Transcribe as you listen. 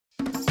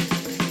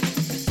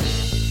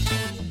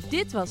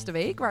Dit was de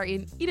week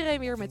waarin iedereen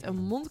weer met een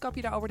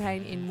mondkapje de Albert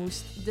Heijn in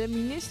moest. De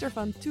minister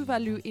van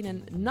Tuvalu in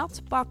een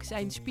nat pak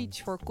zijn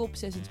speech voor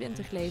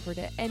COP26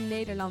 leverde. En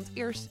Nederland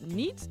eerst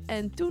niet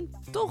en toen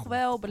toch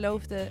wel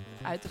beloofde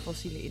uit de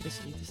fossiele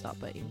industrie te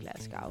stappen in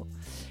Glasgow.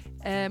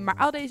 Maar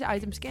al deze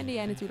items kende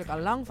jij natuurlijk al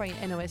lang van je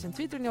NOS en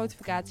Twitter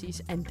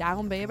notificaties. En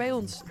daarom ben je bij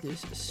ons.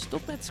 Dus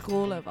stop met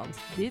scrollen, want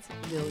dit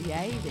wil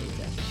jij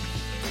weten.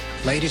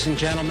 Ladies and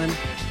gentlemen,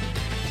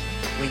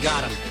 we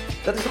got him.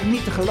 Dat is toch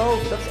niet te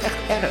geloven? Dat is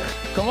echt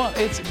erg. Come on,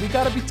 we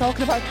gotta be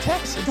talking about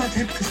Texas. Dat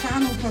heb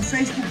gestaan op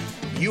Facebook.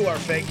 You are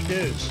fake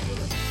news.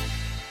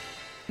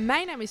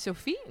 Mijn naam is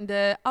Sophie,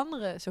 de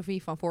andere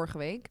Sophie van vorige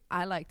week.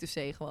 I like to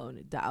say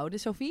gewoon de oude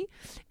Sophie.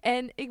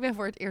 En ik ben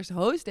voor het eerst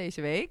host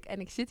deze week. En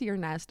ik zit hier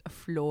naast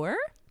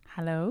Floor.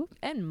 Hallo.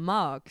 En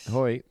Max.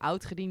 Hoi.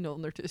 Oud-gediende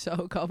ondertussen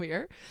ook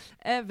alweer.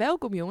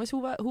 Welkom jongens,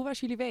 hoe was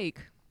jullie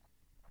week?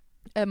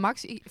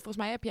 Max, volgens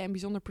mij heb jij een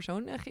bijzonder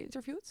persoon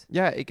geïnterviewd.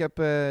 Ja, ik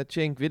heb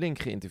Cenk Willink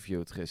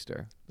geïnterviewd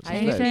gisteren. Hij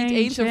heeft niet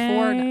eens een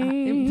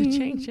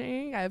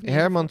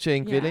Herman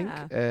Cenk Willink,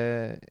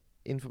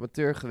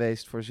 informateur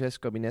geweest voor 6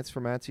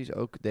 kabinetsformaties,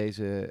 ook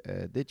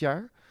dit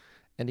jaar.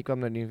 En die kwam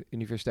naar de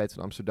Universiteit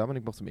van Amsterdam en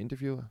ik mocht hem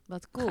interviewen.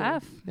 Wat cool.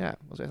 Gaaf. Ja,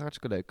 was echt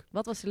hartstikke leuk.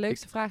 Wat was de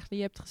leukste vraag die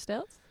je hebt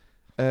gesteld?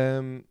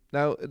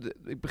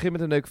 Ik begin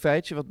met een leuk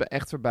feitje wat me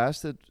echt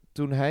verbaasde.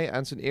 Toen hij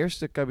aan zijn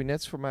eerste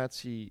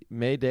kabinetsformatie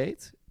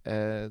meedeed,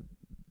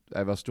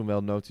 hij was toen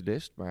wel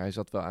notulist, maar hij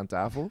zat wel aan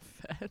tafel.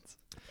 Vet.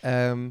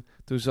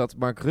 Toen zat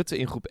Mark Rutte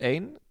in groep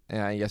 1.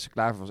 Ja, en Jesse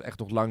Klaver was echt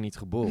nog lang niet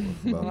geboren.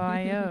 Gewoon.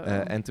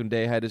 En toen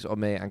deed hij dus al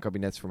mee aan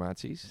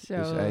kabinetsformaties. Zo.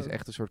 Dus hij is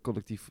echt een soort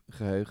collectief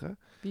geheugen.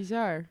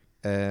 Bizar.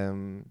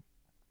 En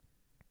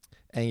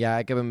ja,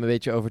 ik heb hem een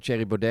beetje over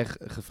Thierry Baudet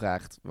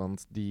gevraagd.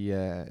 Want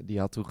die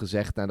had toen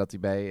gezegd, nadat hij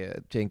bij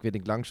Cenk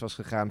Willink langs was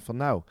gegaan, van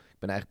nou, ik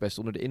ben eigenlijk best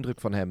onder de indruk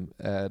van hem.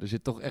 Er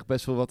zit toch echt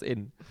best wel wat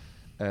in.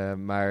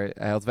 Maar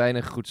hij had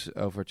weinig goeds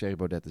over Thierry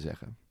Baudet te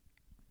zeggen.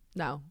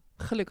 Nou,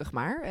 gelukkig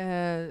maar.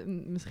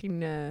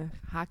 Misschien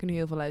haken nu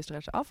heel veel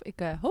luisteraars af. Ik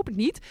hoop het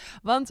niet.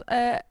 Want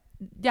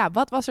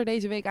wat was er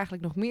deze week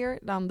eigenlijk nog meer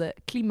dan de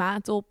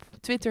klimaattop,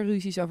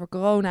 Twitter-ruzies over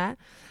corona?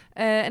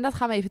 En dat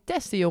gaan we even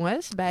testen,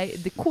 jongens, bij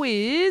de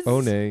quiz.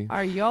 Oh nee.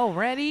 Are you all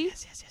ready?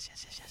 Yes.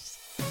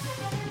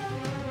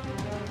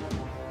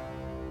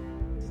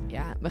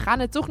 Ja, we gaan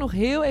het toch nog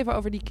heel even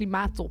over die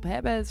klimaattop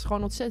hebben. Het is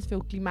gewoon ontzettend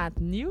veel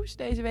klimaatnieuws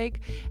deze week.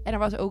 En er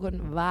was ook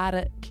een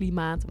ware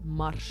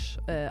klimaatmars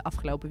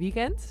afgelopen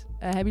weekend.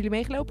 Hebben jullie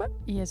meegelopen?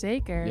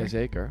 Jazeker.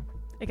 Jazeker.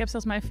 Ik heb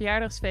zelfs mijn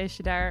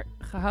verjaardagsfeestje daar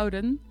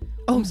gehouden.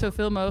 Om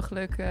zoveel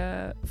mogelijk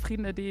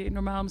vrienden die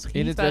normaal misschien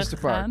in niet het waren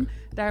Westerpark gegaan,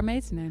 daar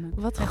mee te nemen.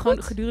 Wat en goed.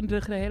 gewoon gedurende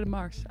de hele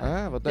mars.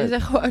 Wat leuk.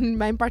 Dus gewoon,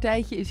 mijn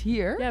partijtje is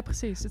hier. Ja,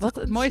 precies. Wat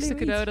Het een mooiste slim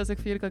cadeau iets. dat ik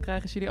voor jullie kan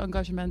krijgen is jullie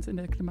engagement in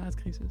de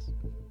klimaatcrisis.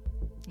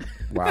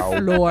 Wauw.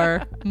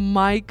 Floor,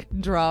 mic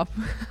drop.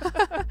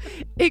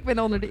 Ik ben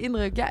onder de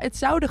indruk. Ja, het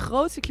zou de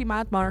grootste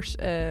klimaatmars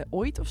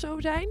ooit of zo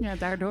zijn. Ja,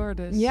 daardoor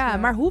dus. Ja,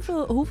 maar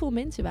hoeveel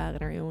mensen waren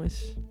er,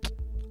 jongens?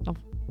 Oh,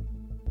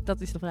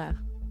 dat is de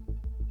vraag.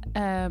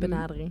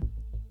 Benadering.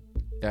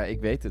 Ja, ik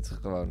weet het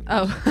gewoon.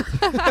 Oh.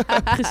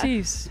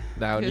 Precies.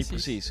 Nou, Precies.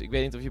 niet precies. Ik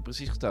weet niet of je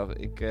precies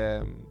geteld.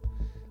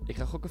 Ik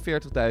ga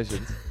gokken 40.000.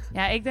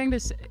 Ja, ik denk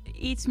dus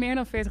iets meer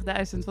dan 40.000.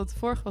 Want de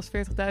vorige was 40.000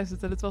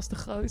 en het was de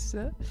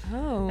grootste.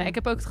 Oh. Ja, ik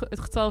heb ook het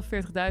getal 40.000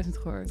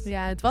 gehoord.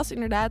 Ja, het was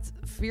inderdaad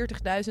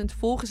 40.000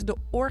 volgens de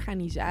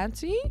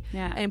organisatie.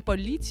 Ja. En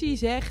politie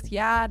zegt,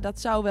 ja, dat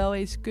zou wel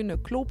eens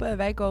kunnen kloppen.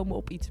 Wij komen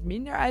op iets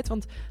minder uit.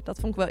 Want dat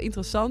vond ik wel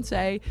interessant.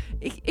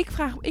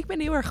 Ik ben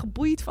heel erg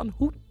geboeid van,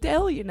 hoe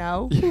tel je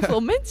nou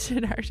hoeveel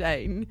mensen daar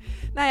zijn?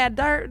 Nou ja,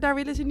 daar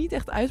willen ze niet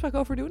echt uitspraak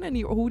over doen.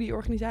 En hoe die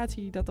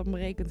organisatie dat dan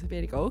berekent,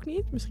 weet ik ook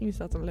niet. Misschien is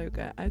dat een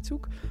leuke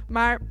uitzoek.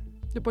 Maar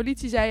de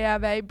politie zei, ja,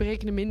 wij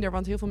berekenen minder.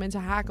 Want heel veel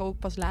mensen haken ook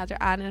pas later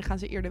aan. En dan gaan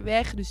ze eerder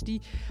weg. Dus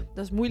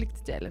dat is moeilijk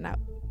te tellen. Nou,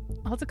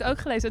 Had ik ook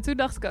gelezen. En toen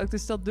dacht ik ook,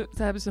 dus dat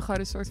hebben ze gewoon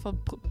een soort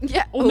van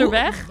ja,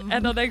 onderweg.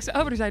 En dan denken ze,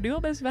 maar er zijn nu al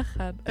mensen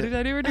weggegaan. En er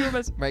zijn nu weer nieuwe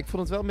mensen. Maar ik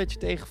vond het wel een beetje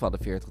tegenvallen,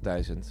 40.000.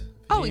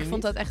 Ik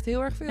vond dat echt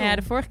heel erg veel. Nou ja,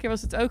 de vorige keer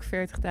was het ook 40.000.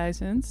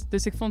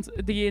 Dus ik vond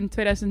die in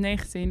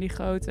 2019, die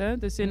grote.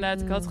 Dus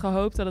inderdaad, ik had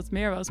gehoopt dat het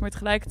meer was. Maar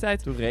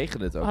tegelijkertijd Toen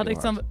regende het ook had heel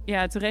ik dan... hard.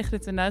 Ja, toen regende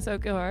het inderdaad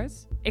ook heel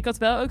hard. Ik had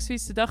wel ook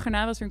zoiets, de dag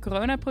erna was er een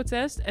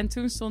coronaprotest. En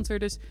toen stond er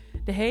dus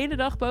de hele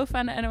dag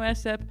bovenaan de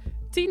NOS-app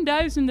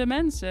 10.000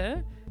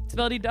 mensen.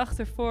 Terwijl die dag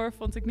ervoor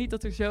vond ik niet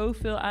dat er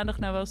zoveel aandacht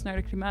nou was naar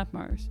de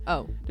klimaatmars.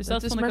 Dus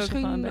dat is vond ik ook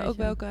misschien wel een beetje. ook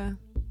welke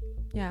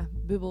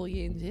bubbel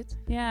je in zit.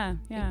 Ja.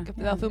 Ik heb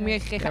er wel veel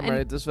meer gekregen. Ja, maar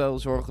het is wel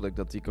zorgelijk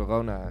dat die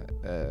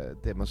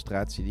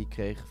corona-demonstratie, die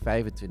kreeg 25.000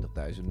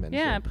 mensen.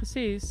 Ja,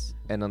 precies.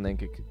 En dan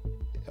denk ik,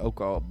 ook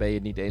al ben je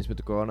het niet eens met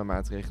de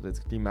coronamaatregelen,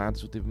 het klimaat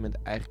is op dit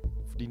moment eigenlijk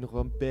verdient nog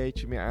wel een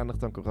beetje meer aandacht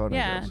dan corona.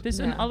 Ja, zelfs. dus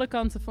aan alle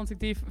kanten vond ik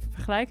die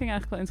vergelijking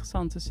eigenlijk wel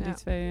interessant tussen die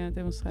twee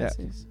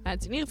demonstraties. Ja, het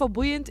is in ieder geval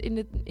boeiend.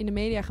 In de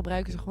media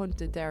gebruiken ze gewoon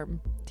de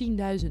term 10.000.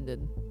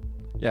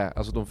 Ja,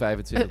 als het om 25.000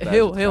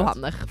 heel gaat.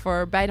 handig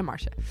voor beide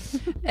marsen.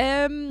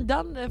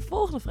 Dan de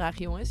volgende vraag,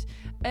 jongens.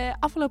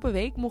 afgelopen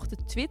week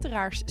mochten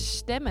twitteraars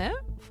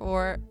stemmen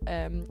voor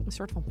een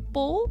soort van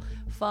poll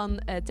van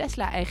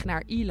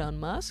Tesla-eigenaar Elon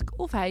Musk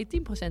of hij 10%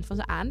 van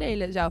zijn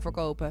aandelen zou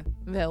verkopen,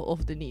 wel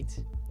of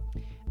niet.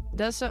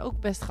 Dat is ook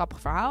best een grappig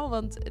verhaal,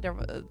 want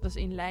dat was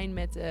in lijn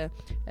met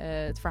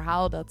het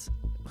verhaal dat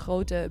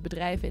grote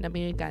bedrijven in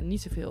Amerika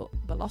niet zoveel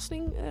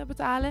belasting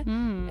betalen.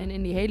 En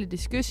in die hele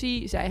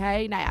discussie zei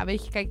hij, nou ja,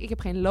 weet je, kijk,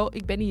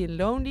 ik ben niet in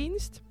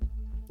loondienst.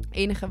 Het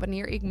enige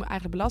wanneer ik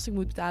eigenlijk belasting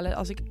moet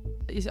betalen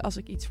is als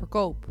ik iets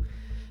verkoop.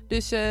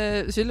 Dus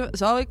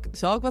zal ik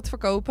wat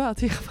verkopen, had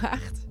hij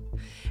gevraagd.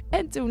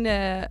 En toen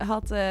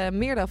had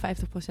meer dan 50%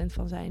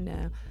 van zijn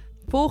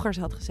volgers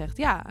had gezegd,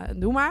 ja,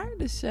 doe maar.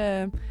 Dus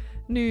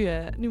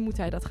nu moet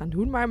hij dat gaan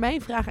doen. Maar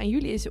mijn vraag aan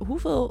jullie is,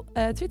 hoeveel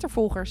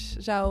Twitter-volgers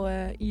zou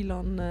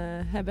Elon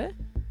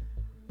hebben?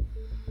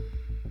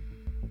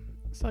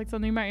 Zal ik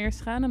dan nu maar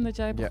eerst gaan, omdat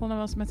jij begonnen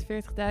was met 40.000?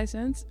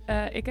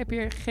 Ik heb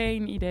hier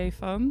geen idee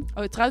van.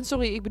 Oh, trouwens,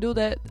 sorry, ik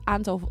bedoelde het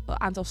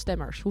aantal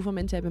stemmers. Hoeveel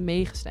mensen hebben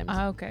meegestemd?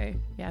 Ah, oké.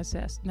 Ja,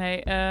 6.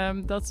 Nee,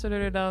 dat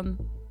zullen er dan,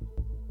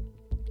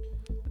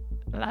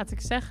 laat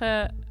ik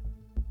zeggen,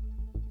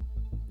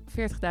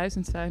 40.000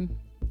 zijn.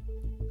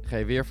 Ga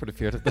je weer voor de 40.000?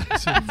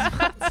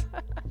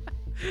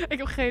 Ik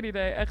heb geen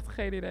idee, echt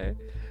geen idee.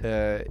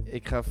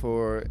 Ik ga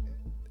voor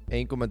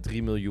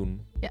 1,3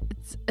 miljoen. Ja,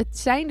 het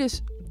zijn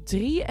dus 3,5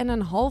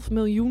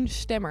 miljoen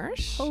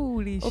stemmers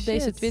Holy op shit.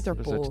 deze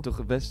Twitter-poll. Daar zat je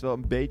toch best wel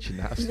een beetje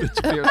naast.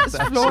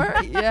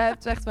 Floor, je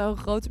hebt echt wel een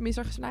grote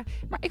misser geslagen.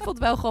 Maar ik vond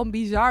het wel gewoon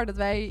bizar dat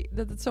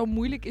het zo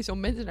moeilijk is om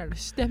mensen naar de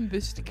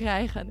stembus te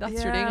krijgen. En dat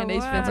soort dingen. En deze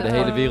wow. mensen Maar de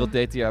hele wereld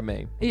deed hier aan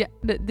mee.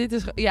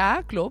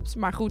 Ja, klopt.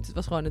 Maar goed, het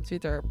was gewoon een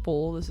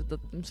Twitter-poll. Dus dat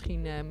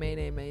misschien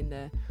meenemen in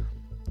de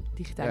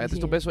digitalisering. Ja, het is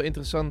toch best wel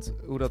interessant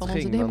hoe dat van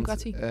ging. onze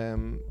democratie.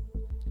 Want,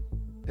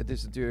 het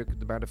is natuurlijk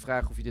maar de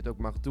vraag of je dit ook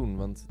mag doen.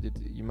 Want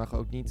je mag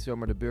ook niet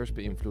zomaar de beurs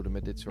beïnvloeden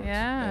met dit soort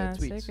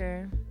tweets.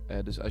 Zeker.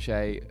 Dus als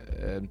jij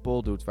een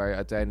poll doet waar je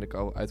uiteindelijk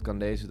al uit kan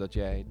lezen dat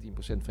jij 10%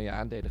 van je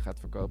aandelen gaat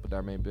verkopen,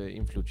 daarmee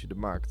beïnvloed je de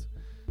markt.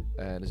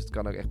 Dus het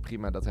kan ook echt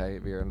prima dat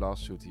hij weer een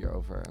lawsuit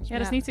hierover aan Ja,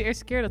 dat is niet de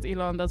eerste keer dat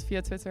Elon dat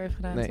via Twitter heeft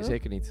gedaan, Nee, toch?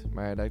 zeker niet.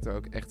 Maar hij lijkt er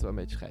ook echt wel een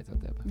beetje scheid aan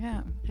te hebben.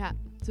 Ja.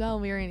 Het is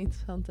wel weer een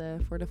interessante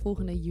voor de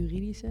volgende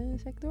juridische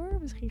sector.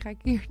 Misschien ga ik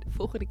hier de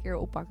volgende keer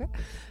oppakken.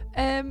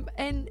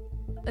 En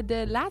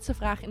de laatste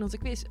vraag in onze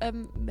quiz.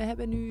 We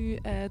hebben nu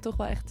toch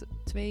wel echt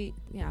 2...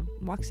 Ja,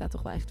 Max staat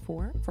toch wel echt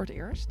voor het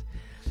eerst.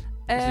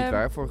 Dat is niet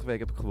waar. Vorige week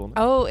heb ik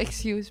gewonnen. Oh,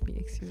 excuse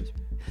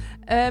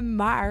me.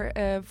 Maar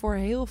voor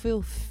heel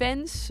veel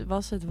fans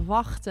was het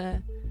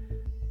wachten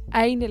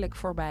eindelijk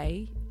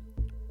voorbij.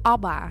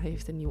 ABBA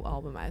heeft een nieuw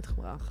album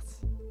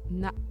uitgebracht.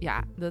 Nou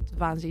ja, dat is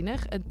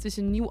waanzinnig. Het is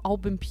een nieuw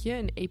albumpje,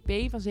 een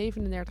EP van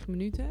 37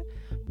 minuten.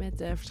 Met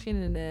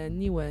verschillende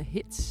nieuwe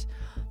hits.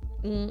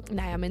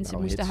 Nou ja,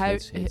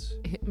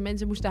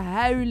 mensen moesten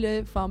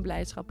huilen van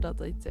blijdschap dat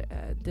het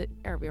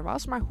er weer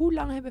was. Maar hoe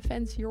lang hebben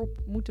fans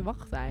hierop moeten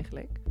wachten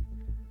eigenlijk?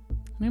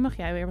 Nu mag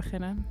jij weer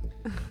beginnen.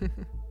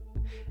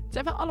 Het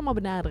zijn wel allallemaal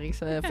benaderings.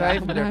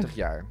 35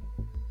 jaar.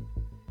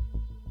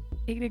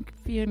 Ik denk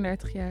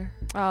 34 jaar.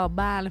 Oh,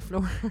 balen,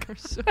 Floor.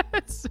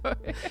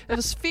 Sorry. Dat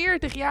was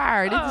 40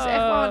 jaar. Dit is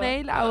echt wel een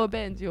hele oude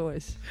band,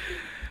 jongens.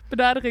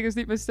 Benadering is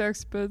niet mijn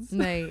sterkste punt.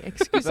 Nee, Het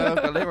excuus. zijn ook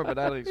alleen maar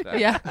benaderingsvragen.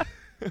 Ja.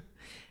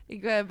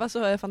 Ik was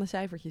wel van de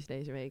cijfertjes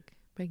deze week.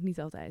 Ben ik niet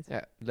altijd.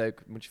 Ja,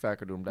 leuk. Moet je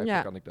vaker doen.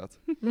 Blijkbaar kan ik dat.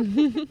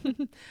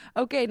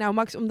 Oké, nou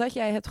Max, omdat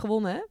jij hebt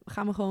gewonnen,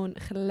 gaan we gewoon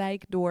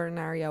gelijk door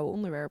naar jouw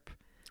onderwerp.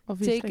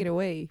 Take it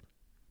away.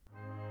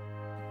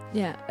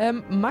 Ja,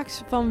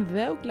 Max, van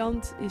welk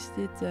land is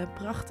dit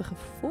prachtige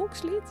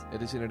volkslied?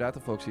 Het is inderdaad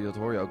een volkslied, dat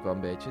hoor je ook wel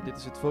een beetje. Dit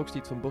is het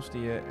volkslied van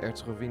Bosnië,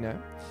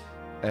 Herzegovina.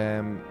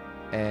 Nou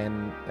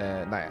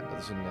ja,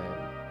 dat is een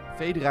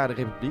federale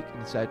republiek in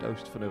het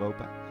zuidoosten van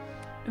Europa.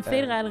 Een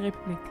federale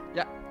republiek.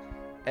 Ja.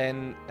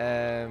 En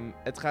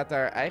het gaat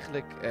daar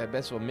eigenlijk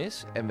best wel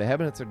mis. En we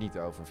hebben het er niet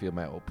over, viel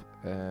mij op.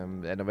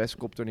 De NOS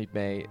kopt er niet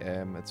mee.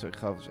 Het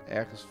gaf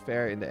ergens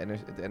ver in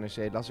de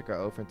NRC las ik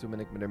erover. En toen ben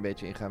ik me er een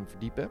beetje in gaan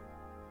verdiepen.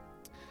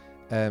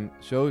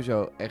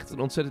 Sowieso echt een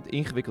ontzettend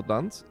ingewikkeld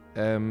land.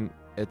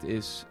 Het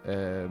is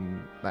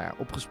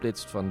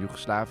opgesplitst van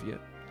Joegoslavië.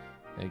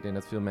 Ik denk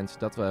dat veel mensen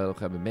dat wel nog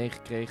hebben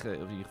meegekregen.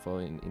 In ieder geval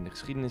in de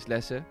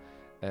geschiedenislessen.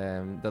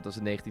 Dat was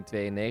in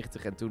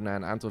 1992 en toen na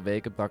een aantal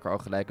weken brak er al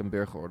gelijk een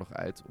burgeroorlog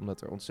uit.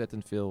 Omdat er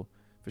ontzettend veel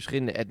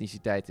verschillende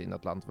etniciteiten in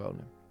dat land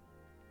wonen.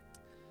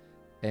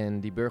 En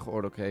die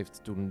burgeroorlog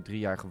heeft toen 3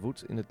 jaar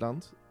gewoed in het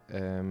land.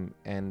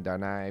 En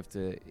daarna heeft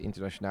de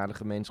internationale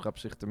gemeenschap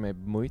zich ermee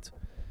bemoeid.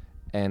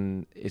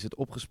 En is het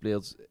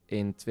opgesplitst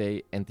in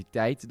 2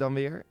 entiteiten dan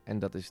weer. En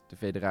dat is de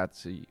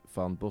Federatie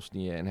van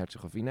Bosnië en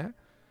Herzegovina.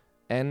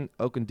 En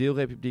ook een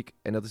deelrepubliek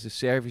en dat is de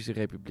Servische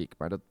Republiek.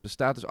 Maar dat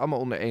bestaat dus allemaal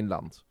onder 1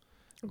 land.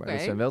 Maar er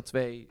zijn wel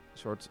 2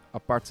 soort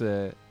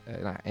aparte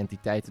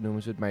entiteiten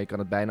noemen ze het. Maar je kan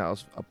het bijna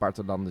als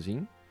aparte landen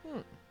zien.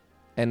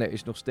 En er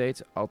is nog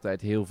steeds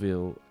altijd heel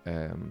veel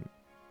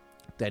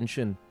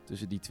tension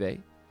tussen die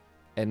 2.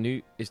 En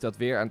nu is dat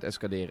weer aan het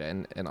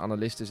escaleren. En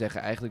analisten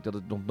zeggen eigenlijk dat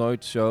het nog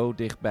nooit zo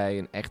dichtbij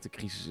een echte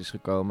crisis is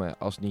gekomen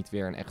als niet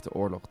weer een echte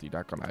oorlog die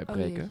daar kan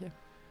uitbreken.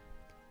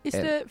 Is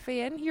de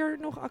VN hier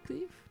nog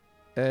actief?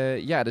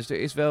 Ja, dus er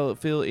is wel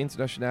veel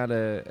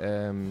internationale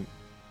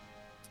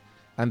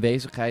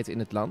aanwezigheid in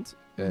het land.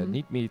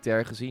 Niet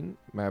militair gezien,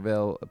 maar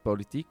wel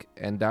politiek.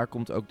 En daar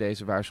komt ook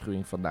deze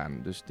waarschuwing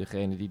vandaan. Dus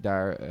degene die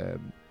daar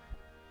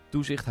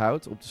toezicht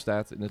houdt op de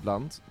staat in het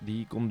land,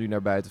 die komt nu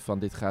naar buiten van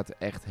dit gaat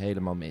echt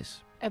helemaal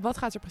mis. En wat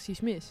gaat er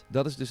precies mis?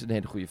 Dat is dus een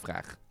hele goede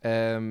vraag.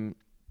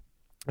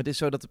 Het is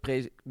zo dat de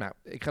president... Nou,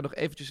 ik ga nog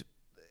eventjes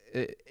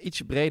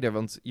ietsje breder,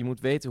 want je moet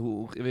weten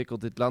hoe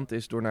ingewikkeld dit land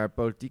is door naar het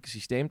politieke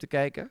systeem te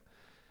kijken.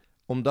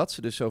 Omdat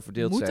ze dus zo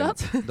verdeeld zijn.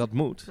 Moet dat? Dat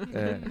moet.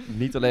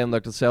 Niet alleen omdat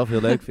ik dat zelf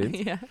heel leuk vind.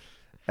 Ja.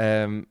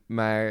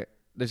 Maar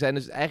er zijn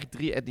dus eigenlijk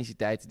 3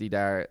 etniciteiten die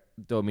daar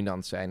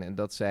dominant zijn. En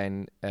dat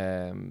zijn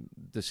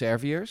de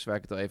Serviërs, waar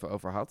ik het al even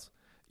over had.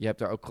 Je hebt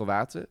daar ook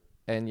Kroaten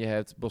en je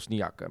hebt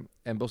Bosniakken.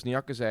 En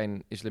Bosniakken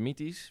zijn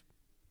islamitisch.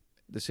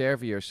 De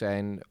Serviërs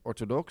zijn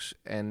orthodox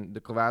en de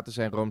Kroaten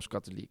zijn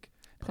Rooms-katholiek.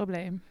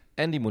 Probleem.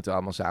 En die moeten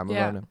allemaal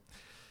samenwonen.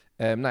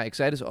 Nou, ik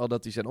zei dus al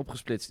dat die zijn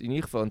opgesplitst in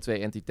ieder geval in 2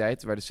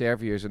 entiteiten, waar de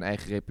Serviërs een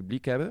eigen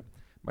republiek hebben.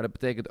 Maar dat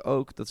betekent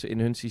ook dat ze in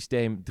hun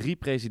systeem 3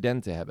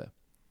 presidenten hebben.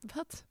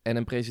 Wat? En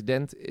een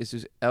president is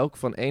dus elk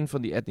van 1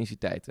 van die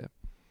etniciteiten.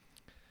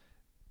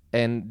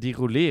 En die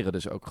roleren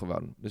dus ook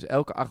gewoon. Dus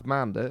elke 8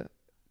 maanden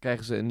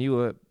krijgen ze een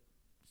nieuwe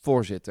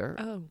voorzitter.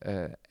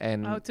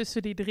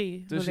 Tussen die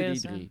 3. Tussen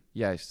die 3,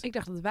 juist. Ik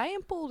dacht dat wij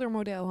een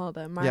poldermodel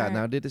hadden. Maar... Ja,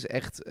 nou dit is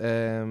echt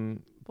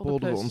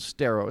polderen on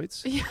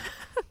steroids. Ja.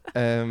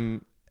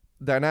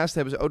 Daarnaast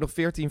hebben ze ook nog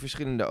 14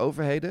 verschillende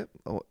overheden.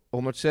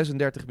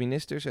 136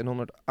 ministers en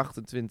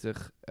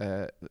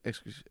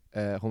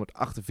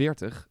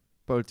 148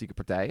 politieke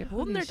partijen.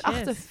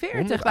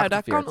 148? Nou,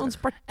 daar kan ons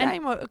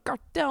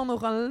kartel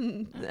nog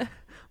een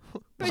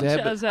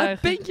puntje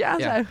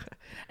aanzuigen.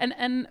 Ja.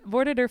 En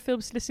worden er veel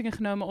beslissingen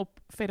genomen op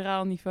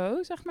federaal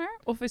niveau, zeg maar?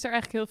 Of is er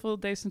eigenlijk heel veel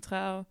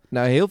decentraal?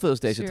 Nou, heel veel is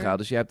decentraal.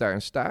 Dus je hebt daar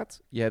een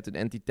staat, je hebt een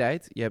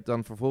entiteit, je hebt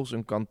dan vervolgens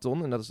een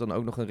kanton en dat is dan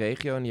ook nog een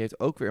regio. En die heeft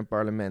ook weer een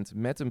parlement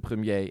met een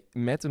premier,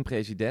 met een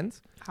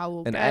president,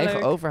 een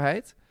eigen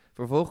overheid.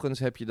 Vervolgens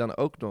heb je dan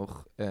ook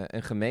nog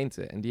een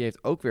gemeente en die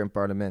heeft ook weer een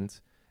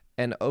parlement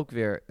en ook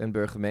weer een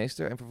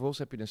burgemeester. En vervolgens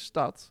heb je een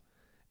stad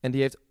en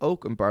die heeft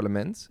ook een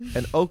parlement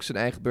en ook zijn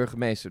eigen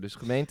burgemeester. Dus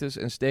gemeentes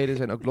en steden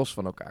zijn ook los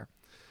van elkaar.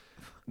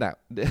 Nou,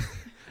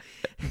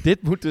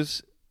 dit moet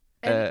dus...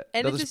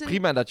 dat is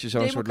prima dat je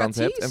zo'n soort land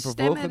hebt. En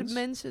vervolgens...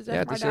 mensen, ja,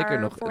 het is zeker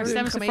nog...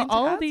 Stemmen ze voor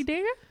al die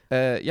dingen?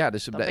 Ja,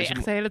 dus... Dan ben je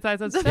echt de hele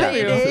tijd aan het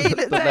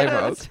stemmen. Dat lijkt me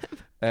ook.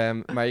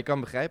 Maar je kan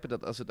begrijpen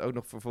dat als het ook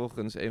nog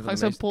vervolgens een van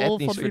de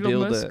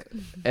meest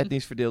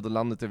etnisch verdeelde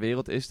landen ter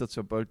wereld is, dat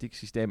zo'n politiek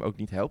systeem ook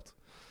niet helpt.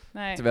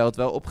 Nee. Terwijl het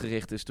wel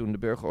opgericht is toen de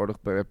burgeroorlog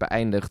werd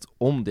beëindigd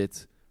om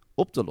dit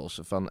op te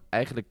lossen. Van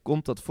eigenlijk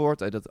komt dat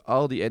voort uit dat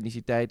al die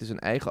etniciteiten zijn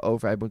eigen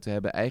overheid moeten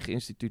hebben, eigen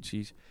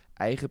instituties,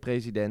 eigen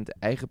president,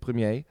 eigen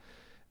premier.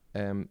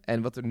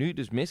 En wat er nu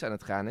dus mis aan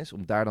het gaan is,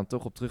 om daar dan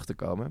toch op terug te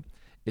komen,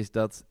 is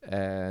dat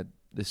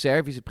de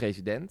Servische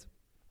president,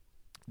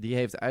 die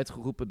heeft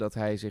uitgeroepen dat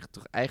hij zich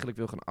toch eigenlijk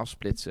wil gaan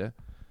afsplitsen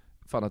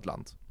van het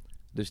land.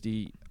 Dus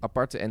die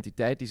aparte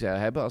entiteit die zij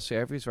hebben als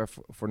Serviërs, waar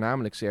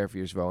voornamelijk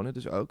Serviërs wonen,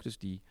 dus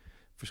die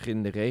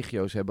verschillende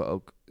regio's hebben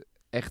ook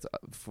echt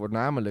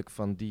voornamelijk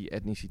van die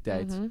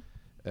etniciteit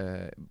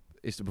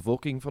is de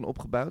bevolking van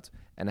opgebouwd.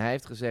 En hij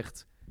heeft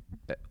gezegd,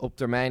 op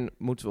termijn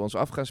moeten we ons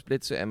af gaan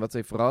splitsen. En wat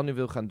hij vooral nu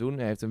wil gaan doen,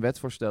 hij heeft een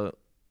wetsvoorstel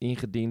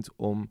ingediend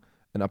om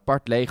een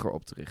apart leger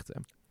op te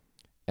richten.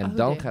 En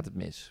dan gaat het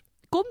mis.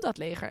 Komt dat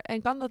leger?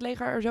 En kan dat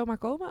leger er zomaar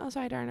komen als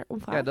hij daar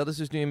om vraagt? Ja, dat is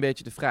dus nu een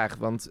beetje de vraag.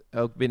 Want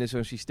ook binnen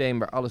zo'n systeem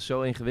waar alles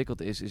zo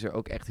ingewikkeld is er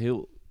ook echt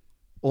heel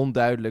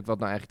onduidelijk wat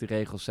nou eigenlijk de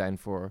regels zijn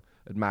voor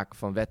het maken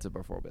van wetten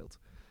bijvoorbeeld.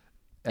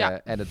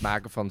 En het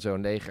maken van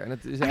zo'n leger. En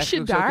het is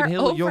eigenlijk ook een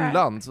heel jong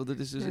land. Want het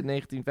is dus in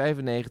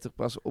 1995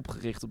 pas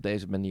opgericht op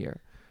deze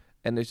manier.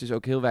 En er is dus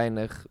ook heel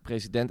weinig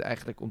precedent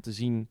eigenlijk om te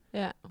zien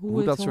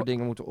hoe dat soort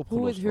dingen moeten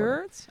opgelost worden.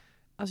 Hoe het hoort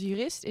als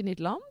jurist in dit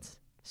land?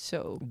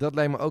 Zo. Dat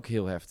lijkt me ook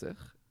heel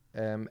heftig.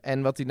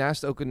 En wat hij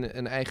naast ook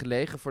een eigen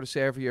leger voor de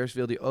Serviërs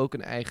wil hij ook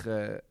een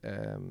eigen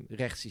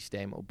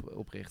rechtssysteem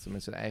oprichten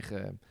met zijn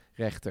eigen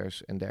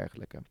rechters en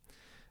dergelijke.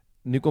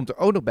 Nu komt er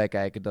ook nog bij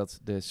kijken dat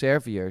de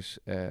Serviërs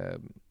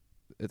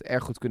het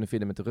erg goed kunnen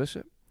vinden met de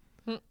Russen.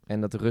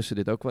 En dat de Russen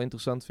dit ook wel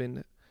interessant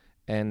vinden.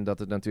 En dat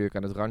het natuurlijk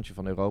aan het randje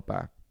van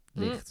Europa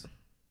ligt.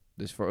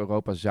 Dus voor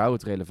Europa zou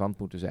het relevant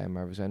moeten zijn,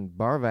 maar we zijn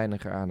bar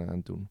weinig aan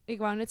het doen. Ik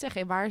wou net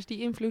zeggen, waar is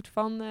die invloed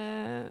van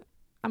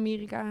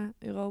Amerika,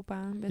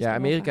 Europa, West-Europa? Ja,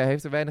 Amerika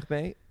heeft er weinig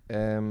mee.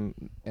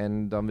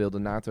 En dan wil de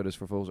NATO dus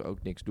vervolgens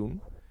ook niks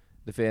doen.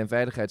 De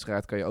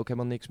VN-veiligheidsraad kan je ook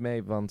helemaal niks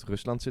mee, want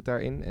Rusland zit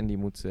daarin. En die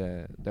moet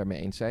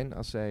daarmee eens zijn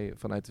als zij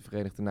vanuit de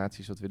Verenigde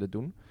Naties wat willen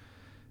doen.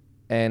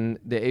 En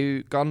de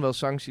EU kan wel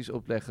sancties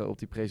opleggen op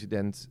die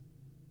president.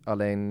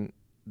 Alleen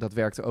dat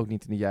werkte ook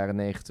niet in de jaren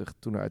 90,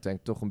 toen er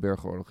uiteindelijk toch een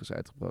burgeroorlog is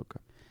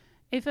uitgebroken.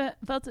 Even,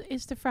 wat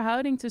is de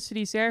verhouding tussen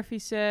die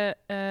Servische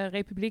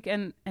Republiek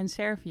en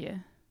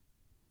Servië?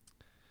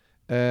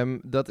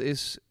 Dat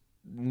is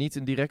niet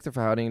een directe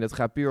verhouding. Dat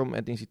gaat puur om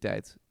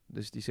etniciteit.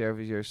 Dus die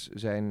Serviërs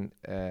zijn...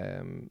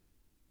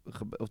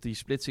 of die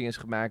splitsing is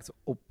gemaakt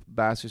op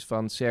basis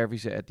van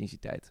Servische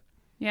etniciteit.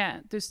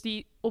 Ja, dus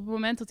op het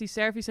moment dat die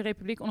Servische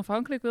Republiek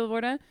onafhankelijk wil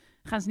worden,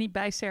 gaan ze niet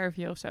bij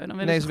Servië of zo. Dan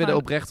willen Ze willen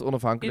oprecht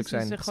onafhankelijk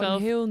zijn. Gewoon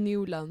een heel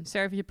nieuw land.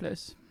 Servië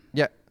plus.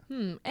 Ja.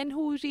 En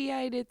hoe zie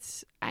jij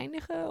dit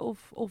eindigen?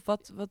 Of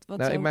wat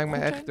Nou, ik maak me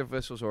echt er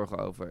best wel zorgen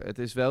over. Het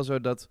is wel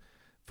zo dat,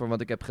 van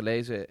wat ik heb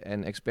gelezen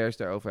en experts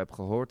daarover heb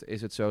gehoord,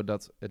 is het zo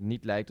dat het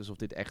niet lijkt alsof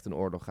dit echt een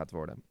oorlog gaat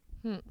worden.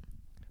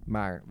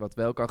 Maar wat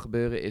wel kan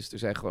gebeuren is, er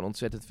zijn gewoon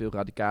ontzettend veel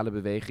radicale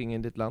bewegingen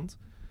in dit land.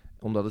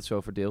 Omdat het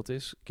zo verdeeld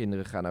is.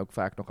 Kinderen gaan ook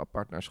vaak nog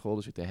apart naar school.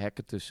 Er zitten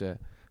hekken tussen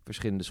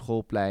verschillende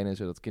schoolpleinen,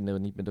 zodat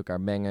kinderen niet met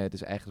elkaar mengen. Het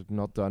is eigenlijk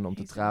not done om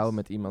te trouwen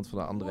met iemand van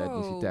een andere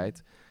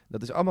etniciteit.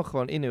 Dat is allemaal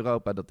gewoon in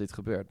Europa dat dit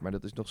gebeurt. Maar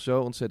dat is nog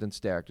zo ontzettend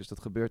sterk. Dus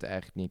dat gebeurt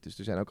eigenlijk niet. Dus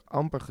er zijn ook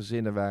amper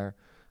gezinnen waar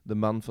de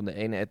man van de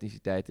ene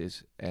etniciteit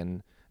is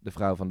en de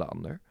vrouw van de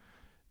ander.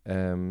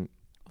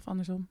 Of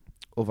andersom.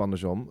 Of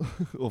andersom.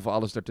 Of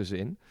alles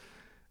ertussenin.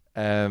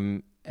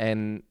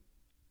 En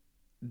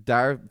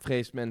daar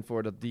vreest men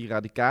voor dat die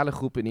radicale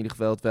groepen in ieder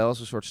geval het wel als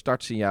een soort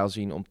startsignaal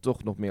zien om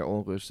toch nog meer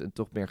onrust en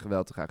toch meer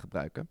geweld te gaan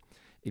gebruiken.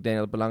 Ik denk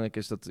dat het belangrijk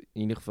is dat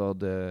in ieder geval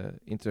de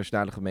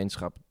internationale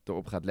gemeenschap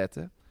erop gaat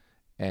letten.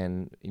 En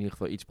in ieder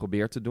geval iets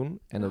probeert te doen.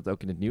 En dat het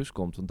ook in het nieuws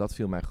komt, want dat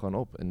viel mij gewoon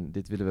op. En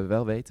dit willen we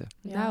wel weten.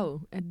 Ja. Nou,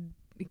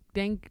 ik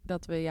denk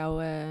dat we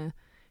jou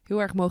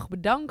heel erg mogen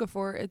bedanken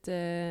voor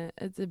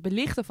het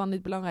belichten van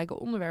dit belangrijke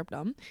onderwerp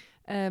dan.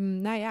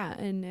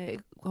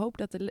 Ik hoop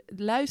dat de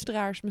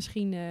luisteraars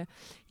misschien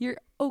hier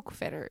ook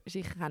verder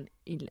zich gaan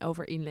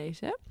over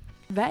inlezen.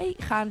 Wij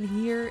gaan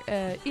hier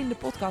in de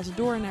podcast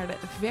door naar de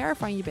Ver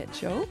van je bed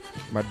show.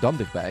 Maar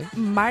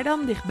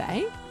dan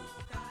dichtbij.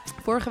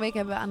 Vorige week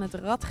hebben we aan het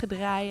rad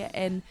gedraaid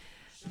en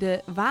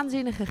de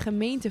waanzinnige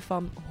gemeente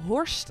van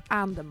Horst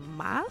aan de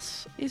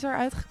Maas is er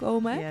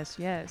uitgekomen.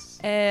 Yes.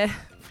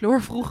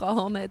 Floor vroeg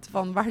al net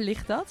van waar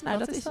ligt dat? Nou,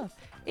 Wat dat is dat?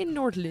 In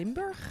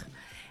Noord-Limburg.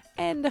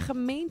 En de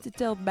gemeente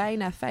telt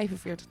bijna 45.000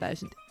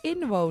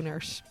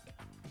 inwoners.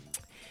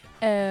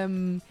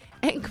 En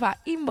qua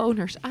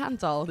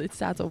inwonersaantal, dit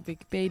staat op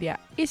Wikipedia,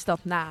 is dat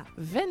na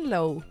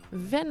Venlo,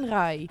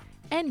 Venray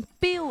en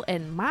Peel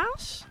en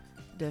Maas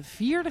de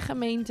 4e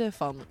gemeente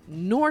van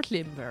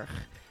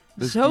Noord-Limburg.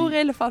 Dus zo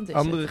relevant is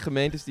andere het.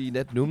 gemeentes die je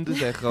net noemde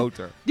zijn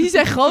groter. Die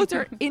zijn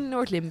groter in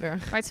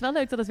Noord-Limburg. Maar het is wel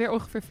leuk dat het weer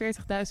ongeveer 40.000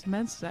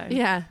 mensen zijn.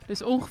 Ja.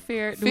 Dus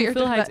ongeveer de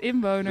hoeveelheid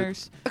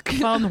inwoners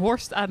van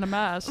Horst aan de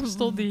Maas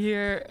stond die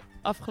hier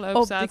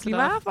afgelopen op zaterdag. De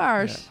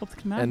klimaatvaars. Ja. Op de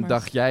klimaatmars. En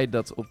dacht jij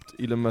dat op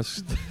Elon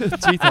Musk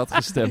tweet had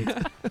gestemd?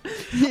 Oké,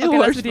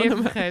 laten we die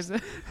even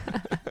vergeten.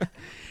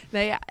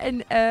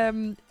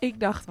 Ik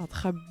dacht, wat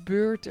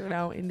gebeurt er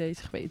nou in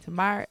deze gemeente?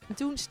 Maar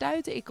toen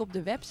stuitte ik op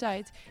de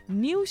website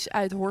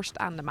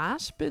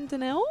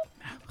nieuwsuithorstaandemaas.nl.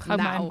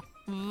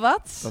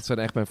 Wat? Dat zijn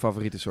echt mijn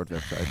favoriete soort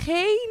websites.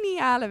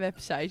 Geniale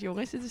website,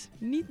 jongens. Dit is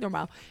niet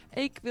normaal.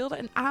 Ik wilde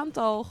een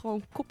aantal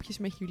gewoon kopjes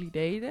met jullie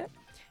delen.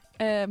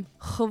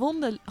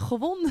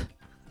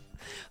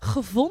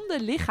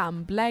 Gevonden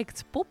lichaam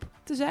blijkt pop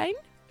te zijn.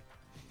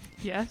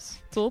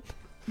 Yes, top.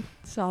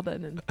 Ze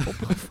hadden een pop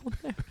gevonden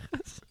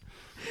ergens.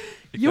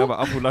 Ik vraag me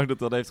af hoe lang dat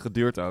dan heeft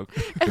geduurd ook.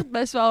 Echt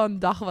best wel een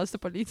dag was de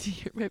politie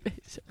hiermee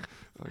bezig.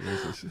 Oh,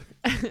 Jezus.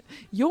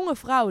 Jonge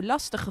vrouw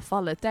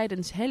lastiggevallen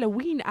tijdens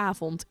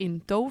Halloweenavond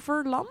in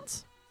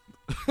Toverland.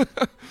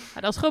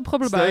 Dat is gewoon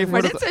problematisch.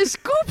 Maar dit zijn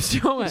scoops,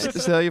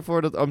 jongens. Stel je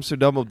voor dat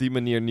Amsterdam op die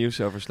manier nieuws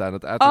zou verslaan.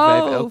 Dat AT5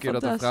 elke keer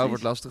dat een vrouw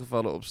wordt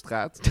lastiggevallen op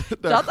straat.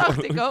 Dat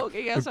dacht ik ook.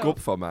 Een kop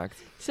van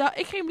maakt.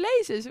 Ik ging hem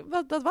lezen.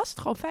 Dat was het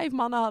gewoon. 5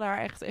 mannen hadden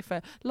haar echt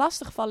even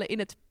lastiggevallen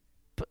in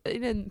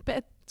een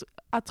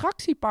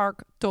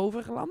attractiepark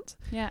Toverland.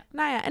 Ja.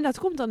 En dat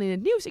komt dan in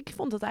het nieuws. Ik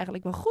vond dat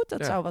eigenlijk wel goed.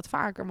 Dat zou wat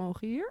vaker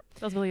mogen hier.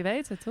 Dat wil je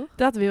weten, toch?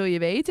 Dat wil je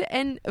weten.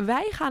 En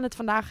wij gaan het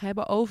vandaag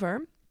hebben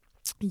over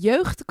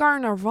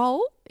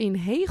jeugdcarnaval in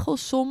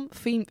Hegelsom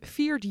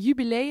viert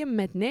jubileum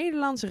met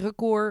Nederlands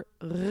record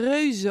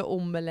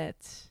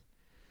reuzeomelet.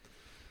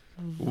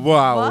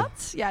 Wauw.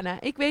 Wat?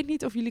 Ja, ik weet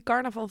niet of jullie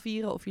carnaval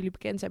vieren of jullie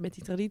bekend zijn met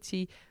die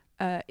traditie.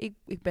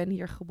 Ik ben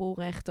hier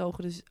geboren en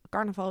getogen, dus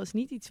carnaval is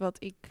niet iets wat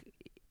ik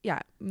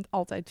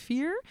altijd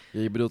vier.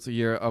 Ja, je bedoelt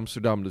hier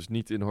Amsterdam, dus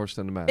niet in Horst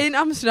aan de Maas. In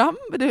Amsterdam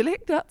bedoel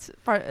ik dat.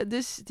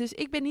 Dus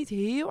ik ben niet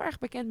heel erg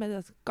bekend met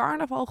dat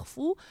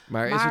carnavalgevoel.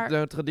 Maar is het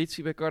nou een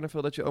traditie bij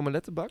carnaval dat je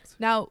omeletten bakt?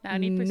 Nou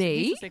niet precies, nee.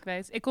 niet als ik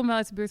weet. Ik kom wel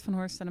uit de buurt van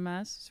Horst aan de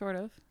Maas,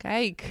 sort of.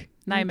 Kijk,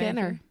 Nijmegen. ik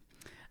ben er.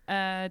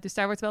 Dus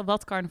daar wordt wel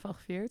wat carnaval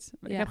gevierd.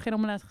 Maar ik heb geen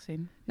omelet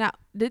gezien. Nou,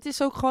 dit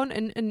is ook gewoon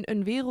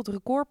een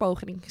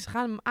wereldrecordpoging. Ze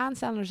gaan hem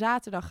aanstaande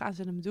zaterdag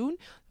doen.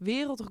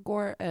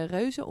 Wereldrecord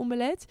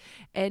reuzenomelet.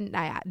 En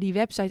nou ja, die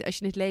website, als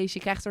je het leest, je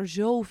krijgt er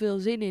zoveel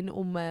zin in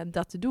om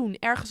dat te doen.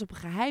 Ergens op een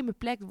geheime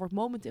plek wordt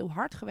momenteel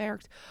hard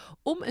gewerkt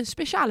om een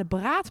speciale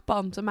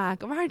braadpan te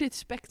maken waar dit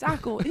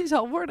spektakel in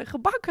zal worden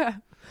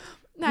gebakken.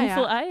 Nou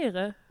Hoeveel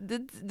eieren?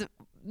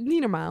 Niet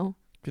normaal.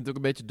 Ik vind het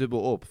ook een beetje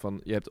dubbel op.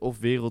 Van, je hebt of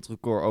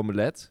wereldrecord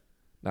omelet.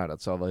 Nou,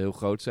 dat zal wel heel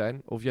groot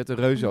zijn. Of je hebt een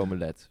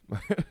reuzenomelet.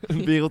 Maar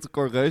een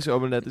wereldrecord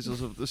reuzenomelet is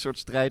alsof het een soort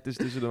strijd is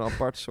tussen een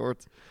apart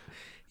soort...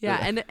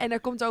 Ja, en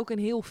er komt ook een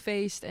heel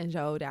feest en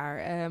zo daar.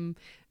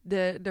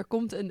 Er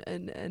komt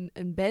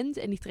een band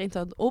en die treedt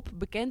dan op,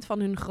 bekend van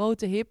hun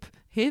grote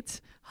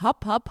hit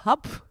Hap, hap,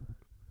 hap.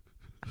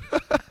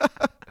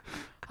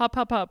 Hap,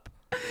 hap, hap.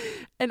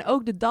 En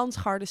ook de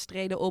dansgardes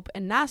treden op.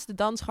 En naast de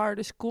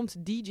dansgardes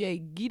komt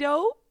DJ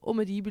Guido om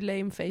het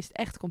jubileumfeest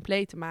echt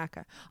compleet te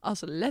maken.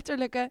 Als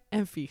letterlijke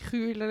en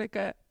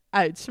figuurlijke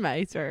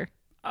uitsmijter.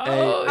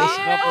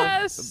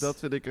 Grappig. Dat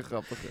vind ik een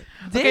grappige.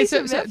 Dus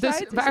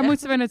waar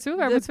moeten we naartoe?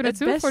 Waar moeten we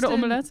naartoe voor de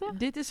omeletten?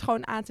 Dit is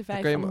gewoon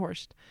AT5 van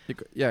Horst.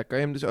 Kan je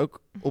hem dus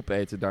ook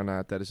opeten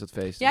daarna tijdens het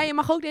feest? Ja, je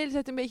mag ook de hele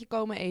tijd een beetje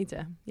komen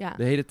eten. Ja.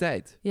 De hele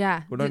tijd?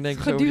 Ja. Hoe lang denk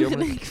je zo over die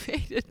omelet? Ik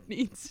weet het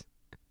niet.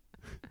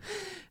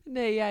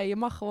 Nee, ja, je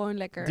mag gewoon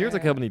lekker... Het duurt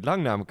ook helemaal niet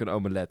lang, namelijk een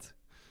omelet.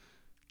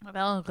 Maar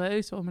wel een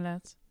reuze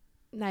omelet.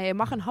 Nou, je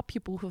mag een hapje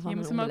proeven van een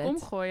omelet. Je moet hem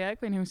ook omgooien, hè? Ik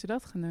weet niet hoe ze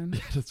dat gaan doen.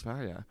 Ja, dat is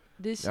waar, ja.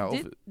 Dus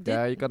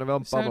ja, je kan er wel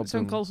een pan op doen.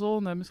 Zo'n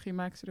calzone, misschien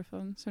maken ze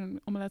ervan.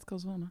 Zo'n omelet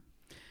calzone.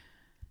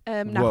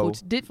 Nou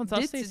goed,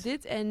 fantastisch.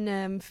 Dit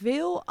en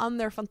veel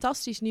ander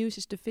fantastisch nieuws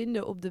is te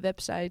vinden op de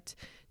website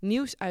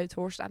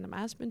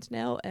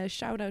nieuwsuithorstaandemaas.nl.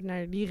 Shout-out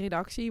naar die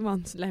redactie,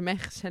 want het lijkt mij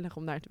gezellig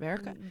om daar te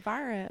werken.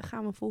 Waar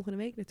gaan we volgende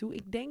week naartoe?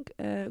 Ik denk,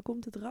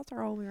 komt het rad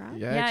er alweer aan?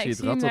 Ja, ik zie het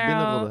rad al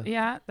binnenrollen.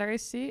 Ja, daar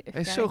is hij.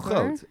 Hij is zo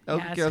groot.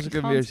 Elke keer als ik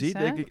hem weer zie,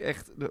 denk ik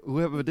echt, hoe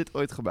hebben we dit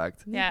ooit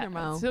gemaakt? Niet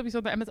normaal. Het is heel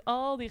bijzonder. En met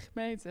al die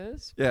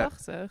gemeentes,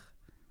 prachtig.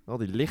 Al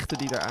die lichten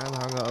die daar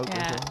aanhangen ook. Ja,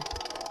 en zo.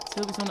 het is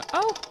heel bijzonder.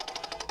 Oh!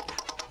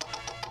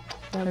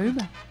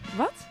 Heumen.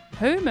 Wat?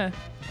 Heumen.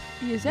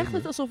 Je zegt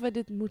het alsof wij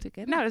dit moeten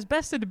kennen. Nou, dat is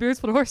best in de buurt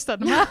van de Horst aan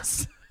de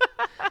Maas.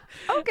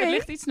 Oké. Het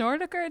ligt iets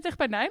noordelijker. Het ligt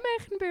bij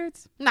Nijmegen in de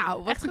buurt.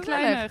 Nou, wat echt een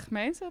kleine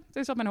gemeente.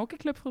 Er zat mijn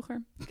hockeyclub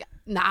vroeger. Ja,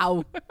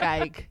 nou,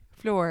 kijk.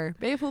 Floor,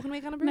 ben je volgende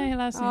week aan de beurt? Nee,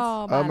 helaas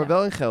niet. Maar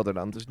wel in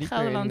Gelderland. Dus niet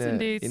Gelderland,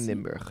 meer in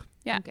Limburg.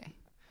 Ja. Oké.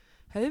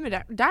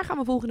 Heumen, daar gaan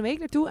we volgende week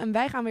naartoe. En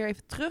wij gaan weer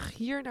even terug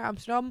hier naar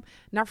Amsterdam.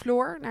 Naar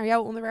Floor, naar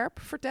jouw onderwerp.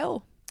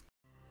 Vertel.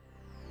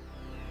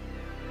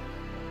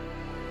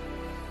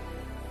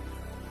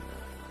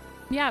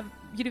 Ja,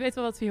 jullie weten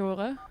wel wat we hier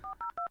horen.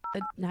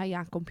 Nou ja,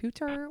 een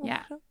computer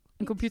of zo?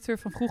 Een computer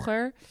van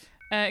vroeger.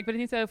 Ik wil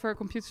het niet over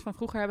computers van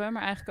vroeger hebben,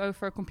 maar eigenlijk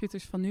over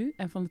computers van nu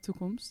en van de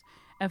toekomst.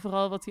 En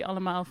vooral wat die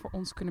allemaal voor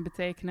ons kunnen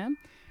betekenen.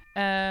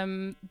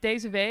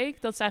 Deze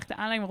week, dat is eigenlijk de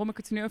aanleiding waarom ik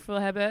het er nu over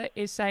wil hebben,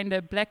 zijn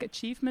de Black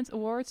Achievement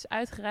Awards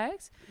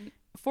uitgereikt.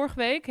 Vorige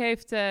week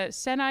heeft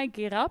Senai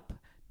Gerab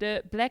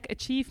de Black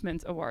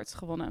Achievement Awards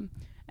gewonnen.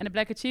 En de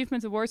Black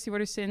Achievement Awards die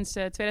worden sinds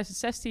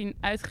 2016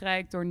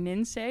 uitgereikt door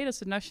NINSE. Dat is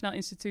het Nationaal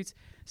Instituut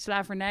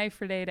Slavernij,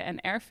 Verleden en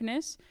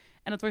Erfenis.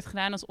 En dat wordt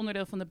gedaan als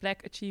onderdeel van de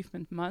Black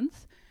Achievement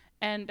Month.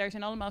 En daar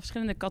zijn allemaal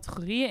verschillende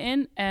categorieën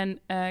in. En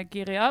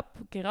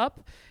Gerab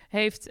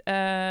heeft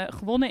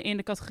gewonnen in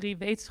de categorie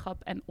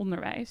wetenschap en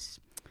onderwijs.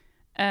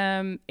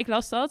 Ik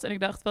las dat en ik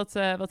dacht, wat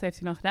heeft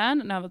hij dan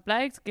gedaan? Nou, wat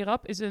blijkt,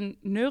 Gerab is een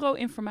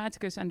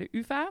neuroinformaticus aan de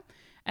UvA.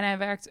 En hij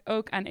werkt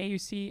ook aan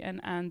EUC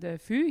en aan de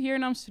VU hier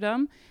in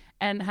Amsterdam.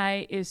 En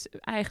hij is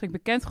eigenlijk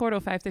bekend geworden,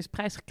 of hij heeft deze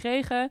prijs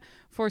gekregen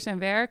voor zijn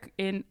werk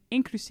in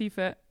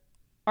inclusieve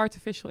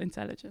artificial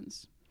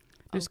intelligence.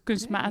 Dus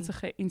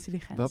kunstmatige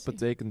intelligentie. Wat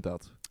betekent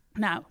dat?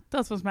 Nou,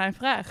 dat was mijn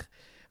vraag.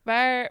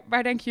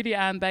 Waar denken jullie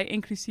aan bij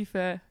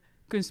inclusieve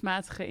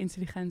kunstmatige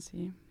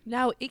intelligentie?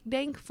 Nou, ik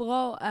denk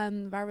vooral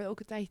aan waar we ook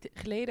een tijd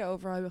geleden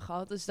over hebben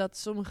gehad, is dat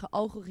sommige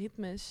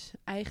algoritmes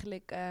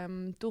eigenlijk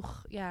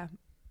toch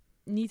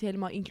niet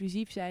helemaal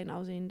inclusief zijn,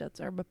 als in dat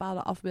er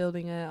bepaalde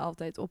afbeeldingen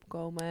altijd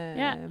opkomen.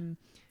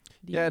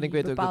 Ja, en ik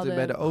weet ook dat er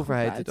bij de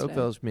overheid het ook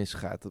wel eens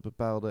misgaat. Dat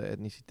bepaalde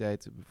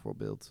etniciteiten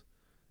bijvoorbeeld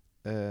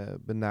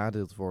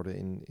benadeeld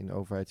worden in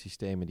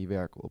overheidssystemen die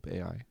werken op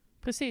AI.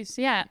 Precies,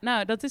 ja.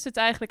 Nou, dat is het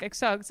eigenlijk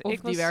exact. Of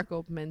die werken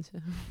op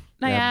mensen.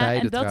 Nou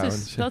beide en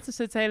dat is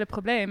het hele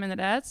probleem,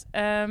 inderdaad.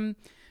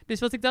 Dus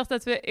wat ik dacht,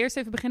 dat we eerst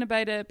even beginnen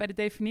bij de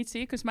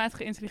definitie.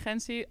 Kunstmatige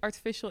intelligentie,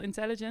 artificial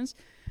intelligence.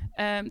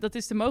 Dat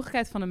is de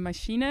mogelijkheid van een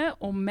machine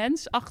om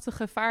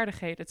mensachtige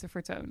vaardigheden te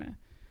vertonen.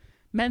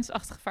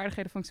 Mensachtige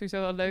vaardigheden vond ik sowieso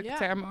wel een leuke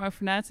term om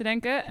over na te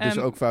denken. Dus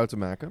ook fouten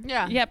maken?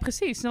 Ja,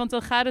 precies. Want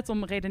dan gaat het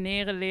om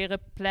redeneren, leren,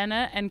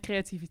 plannen en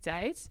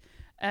creativiteit.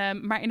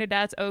 Maar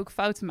inderdaad ook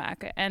fouten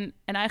maken. En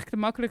eigenlijk de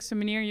makkelijkste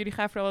manier, jullie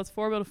gaan er al wat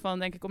voorbeelden van,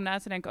 denk ik, om na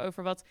te denken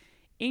over wat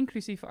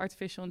inclusieve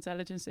artificial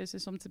intelligence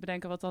is om te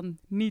bedenken wat dan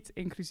niet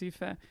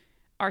inclusieve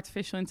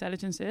artificial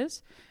intelligence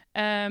is.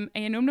 En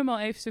je noemde hem al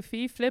even,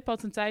 Sophie. Flip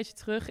had een tijdje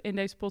terug in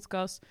deze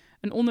podcast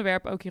een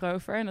onderwerp ook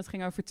hierover. En dat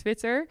ging over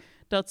Twitter.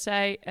 Dat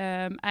zij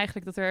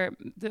eigenlijk dat er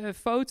de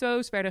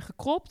foto's werden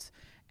gekropt.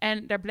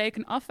 En daar bleek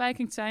een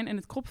afwijking te zijn in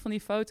het kroppen van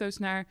die foto's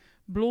naar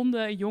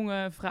blonde,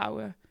 jonge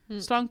vrouwen.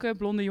 Slanke,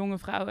 blonde, jonge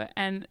vrouwen.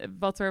 En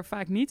wat er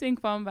vaak niet in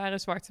kwam, waren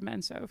zwarte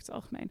mensen over het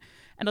algemeen.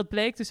 En dat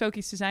bleek dus ook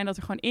iets te zijn dat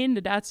er gewoon in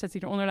de dataset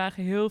die eronder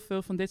lagen heel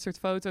veel van dit soort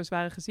foto's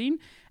waren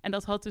gezien. En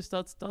dat had dus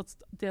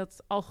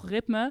dat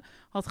algoritme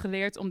had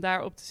geleerd om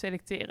daarop te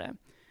selecteren.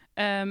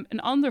 Een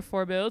ander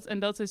voorbeeld, en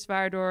dat is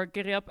waardoor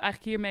Geriap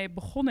eigenlijk hiermee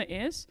begonnen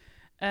is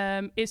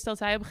dat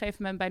hij op een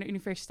gegeven moment bij de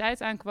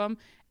universiteit aankwam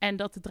en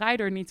dat de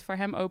draaideur niet voor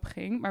hem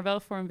openging, maar wel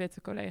voor een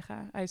witte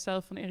collega. Hij is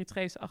zelf van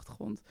Eritrese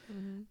achtergrond.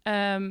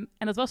 En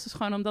dat was dus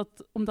gewoon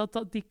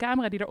omdat die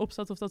camera die erop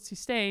zat of dat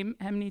systeem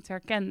hem niet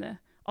herkende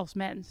als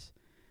mens.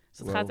 Dus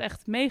dat gaat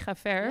echt mega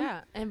ver.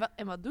 Ja,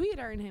 en wat doe je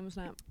daar in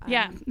hemelsnaam aan?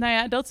 Ja, nou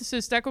ja, dat is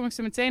dus, daar kom ik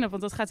zo meteen op,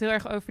 want dat gaat heel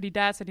erg over die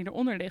data die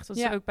eronder ligt.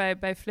 Wat ook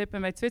bij Flip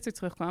en bij Twitter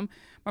terugkwam.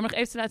 Maar om nog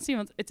even te laten zien,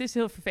 want het is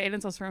heel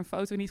vervelend als er een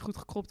foto niet goed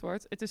gekropt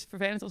wordt. Het is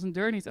vervelend als een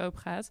deur niet open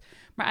gaat.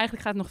 Maar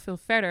eigenlijk gaat het nog veel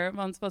verder,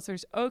 want wat er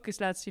dus ook is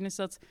laten zien, is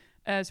dat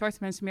zwarte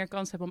mensen meer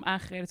kans hebben om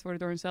aangereden te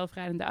worden door een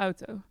zelfrijdende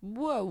auto.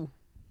 Wow.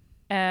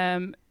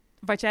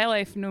 Wat jij al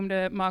even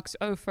noemde, Max,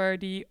 over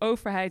die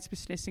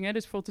overheidsbeslissingen.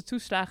 Dus bijvoorbeeld de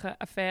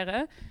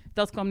toeslagenaffaire.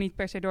 Dat kwam niet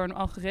per se door een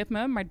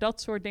algoritme. Maar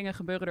dat soort dingen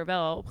gebeuren er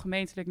wel op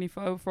gemeentelijk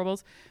niveau.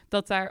 Bijvoorbeeld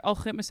dat daar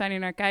algoritmes zijn die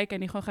naar kijken en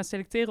die gewoon gaan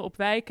selecteren op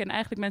wijken. En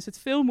eigenlijk mensen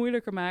het veel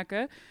moeilijker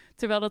maken.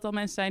 Terwijl dat al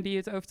mensen zijn die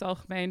het over het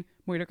algemeen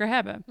moeilijker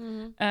hebben.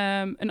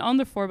 Een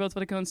ander voorbeeld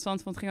wat ik heel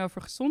interessant vond ging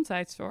over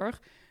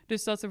gezondheidszorg.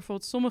 Dus dat er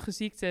bijvoorbeeld sommige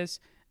ziektes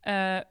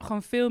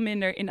gewoon veel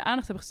minder in de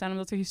aandacht hebben gestaan,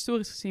 omdat er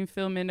historisch gezien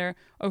veel minder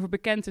over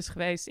bekend is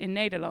geweest in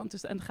Nederland.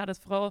 Dus dan gaat het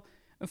vooral,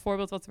 een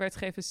voorbeeld wat werd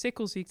gegeven,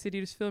 sikkelziekte, die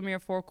dus veel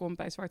meer voorkomt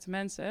bij zwarte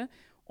mensen.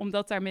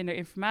 Omdat daar minder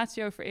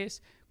informatie over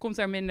is, komt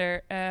daar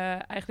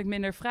eigenlijk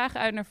minder vragen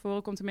uit naar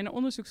voren, komt er minder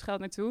onderzoeksgeld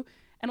naartoe.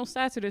 En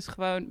ontstaat er dus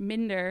gewoon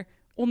minder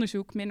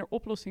onderzoek, minder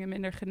oplossingen,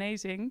 minder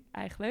genezing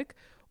eigenlijk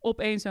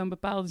op zo'n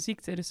bepaalde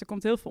ziekte. Dus er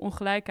komt heel veel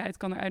ongelijkheid,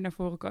 kan eruit naar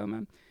voren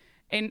komen.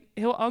 Een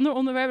heel ander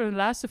onderwerp, een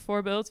laatste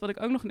voorbeeld, wat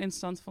ik ook nog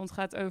interessant vond,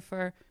 gaat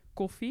over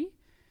koffie.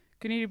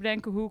 Kunnen jullie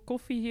bedenken hoe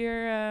koffie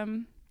hier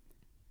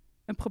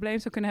een probleem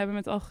zou kunnen hebben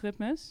met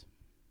algoritmes?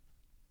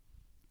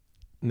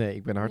 Nee,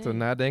 ik ben hard aan het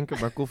nadenken,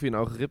 maar koffie en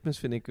algoritmes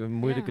vind ik een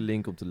moeilijke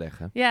link om te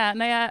leggen. Ja,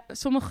 nou ja,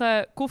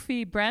 sommige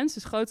koffiebrands,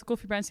 dus grote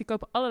koffiebrands, die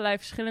kopen allerlei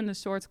verschillende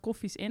soorten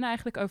koffies in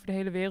eigenlijk over de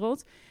hele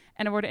wereld.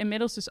 En er worden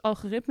inmiddels dus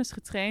algoritmes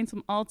getraind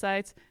om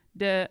altijd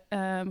de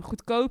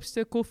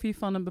goedkoopste koffie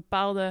van een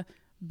bepaalde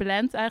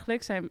blend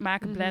eigenlijk. Zij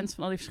maken blends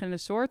van al die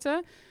verschillende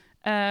soorten.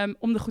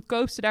 Om de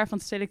goedkoopste daarvan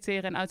te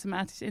selecteren en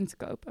automatisch in te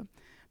kopen.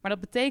 Maar dat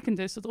betekent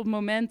dus dat op het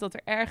moment dat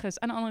er ergens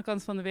aan de andere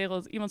kant van de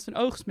wereld iemand zijn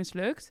oogst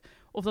mislukt,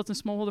 of dat een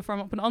smallholder farm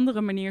op een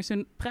andere manier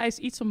zijn prijs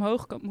iets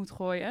omhoog moet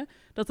gooien,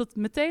 dat het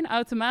meteen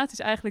automatisch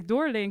eigenlijk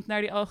doorlinkt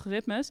naar die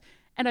algoritmes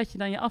en dat je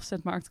dan je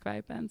afzetmarkt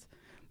kwijt bent.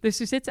 Dus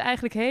er zitten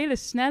eigenlijk hele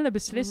snelle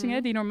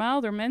beslissingen die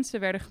normaal door mensen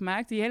werden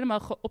gemaakt, die helemaal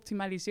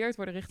geoptimaliseerd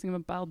worden richting een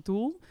bepaald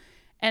doel.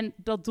 En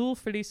dat doel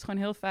verliest gewoon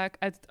heel vaak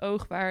uit het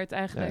oog waar het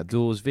eigenlijk... Ja, het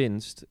doel is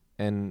winst.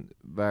 En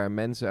waar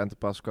mensen aan te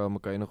pas komen,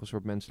 kan je nog een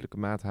soort menselijke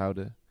maat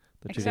houden.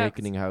 Dat je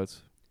rekening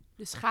houdt.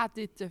 Dus gaat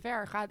dit te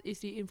ver? Is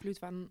die invloed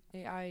van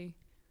AI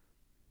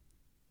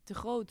te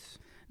groot?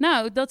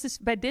 Nou, dat is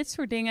bij dit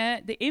soort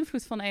dingen de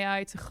invloed van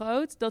AI te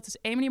groot. Dat is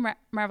één manier.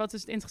 Maar wat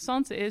dus het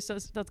interessante is,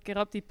 dat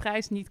Gerab die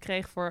prijs niet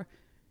kreeg voor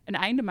een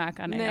einde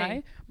maken aan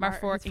AI, maar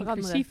voor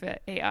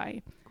inclusieve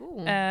AI.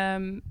 Cool.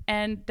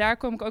 En daar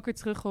kom ik ook weer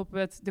terug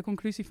op de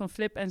conclusie van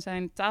Flip en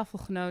zijn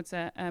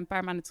tafelgenoten een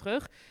paar maanden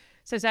terug.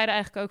 Zij zeiden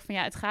eigenlijk ook van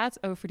het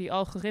gaat over die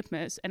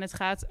algoritmes. En het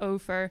gaat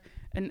over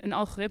een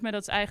algoritme,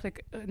 dat is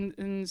eigenlijk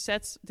een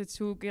set, dit is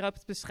hoe Gerab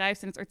het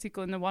beschrijft in het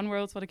artikel in The One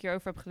World wat ik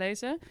hierover heb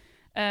gelezen.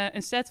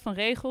 Een set van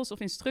regels of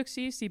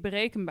instructies die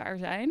berekenbaar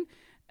zijn.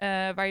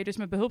 Waar je dus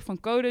met behulp van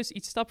codes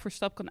iets stap voor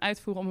stap kan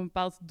uitvoeren om een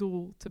bepaald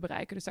doel te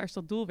bereiken. Dus daar is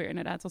dat doel weer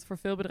inderdaad, wat voor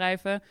veel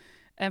bedrijven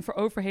en voor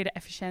overheden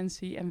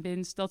efficiëntie en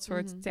winst, dat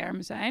soort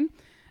termen zijn.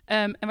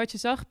 En wat je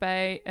zag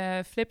bij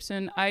Flip's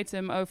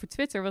item over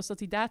Twitter was dat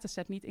die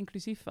dataset niet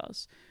inclusief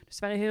was. Dus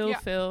er waren heel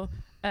veel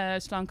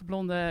slanke,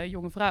 blonde,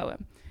 jonge vrouwen.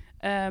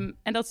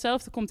 En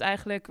datzelfde komt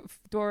eigenlijk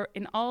door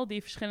in al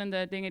die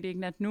verschillende dingen die ik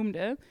net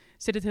noemde,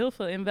 zit het heel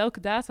veel in welke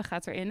data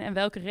gaat erin en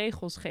welke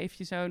regels geef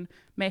je zo'n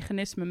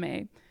mechanisme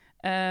mee.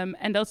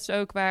 En dat is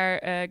ook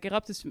waar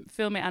Gerab dus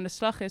veel mee aan de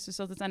slag is. Dus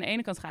dat het aan de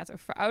ene kant gaat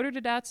over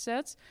verouderde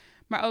datasets,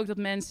 maar ook dat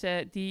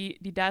mensen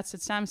die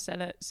datasets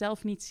samenstellen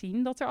zelf niet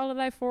zien dat er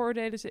allerlei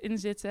vooroordelen in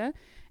zitten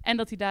en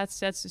dat die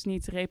datasets dus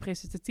niet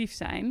representatief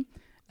zijn.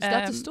 Dus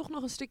dat is toch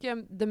nog een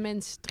stukje de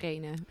mens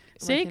trainen.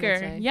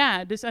 Zeker,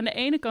 ja. Dus aan de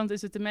ene kant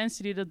is het de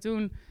mensen die dat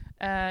doen,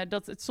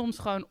 dat het soms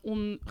gewoon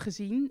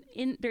ongezien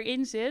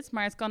erin zit.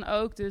 Maar het kan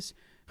ook dus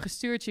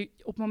gestuurd,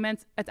 op het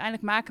moment,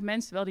 uiteindelijk maken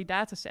mensen wel die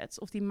datasets.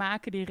 Of die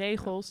maken die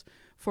regels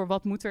voor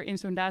wat moet er in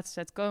zo'n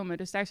dataset komen.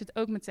 Dus daar zit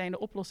ook meteen de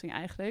oplossing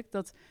eigenlijk.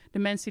 Dat de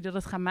mensen die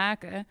dat gaan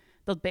maken,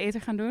 dat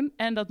beter gaan doen.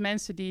 En dat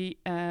mensen die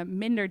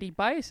minder die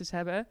biases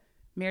hebben,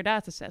 meer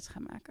datasets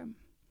gaan maken.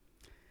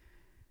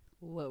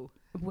 Wow.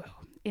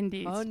 Wow,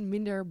 indeed. Gewoon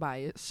minder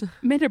bias.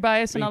 Minder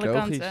bias aan Klinkt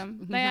alle logisch.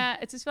 kanten. Nou ja,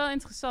 het is wel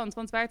interessant,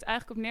 want waar het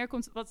eigenlijk op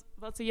neerkomt,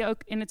 wat je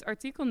ook in het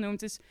artikel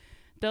noemt, is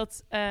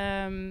dat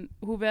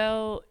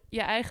hoewel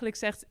je eigenlijk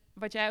zegt,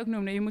 wat jij ook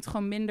noemde, je moet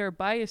gewoon minder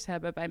bias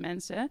hebben bij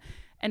mensen.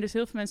 En dus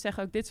heel veel mensen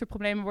zeggen ook, dit soort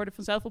problemen worden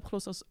vanzelf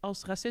opgelost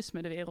als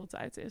racisme de wereld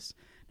uit is.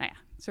 Nou ja,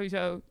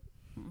 sowieso,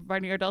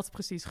 wanneer dat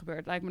precies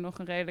gebeurt, lijkt me nog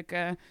een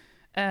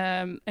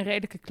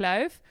redelijke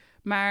kluif.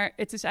 Maar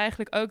het is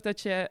eigenlijk ook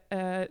dat je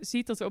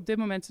ziet dat we op dit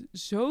moment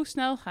zo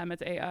snel gaan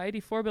met AI.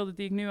 Die voorbeelden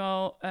die ik nu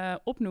al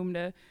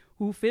opnoemde,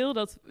 hoeveel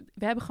dat...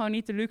 We hebben gewoon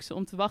niet de luxe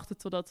om te wachten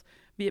totdat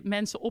we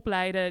mensen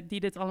opleiden die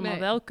dit allemaal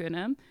wel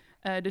kunnen.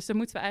 Dus daar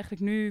moeten we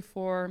eigenlijk nu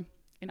voor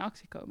in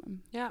actie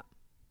komen. Ja.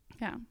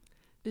 Ja.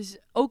 Dus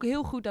ook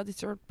heel goed dat dit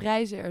soort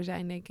prijzen er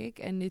zijn, denk ik.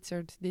 En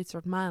dit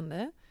soort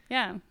maanden.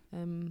 Ja.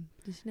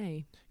 Dus nee.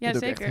 Ik Ja, vind het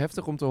ook zeker. echt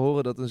heftig om te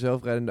horen dat een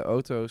zelfrijdende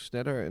auto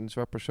sneller een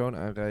zwart persoon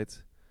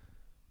aanrijdt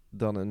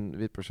dan een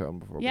wit persoon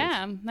bijvoorbeeld.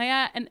 Ja, nou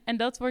ja, en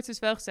dat wordt dus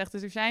wel gezegd.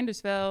 Dus er zijn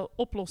dus wel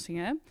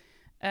oplossingen.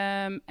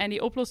 En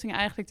die oplossingen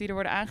eigenlijk die er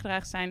worden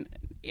aangedragen zijn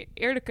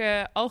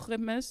eerlijke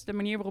algoritmes, de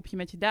manier waarop je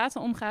met je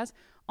data omgaat,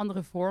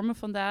 andere vormen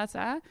van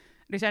data.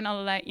 Er zijn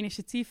allerlei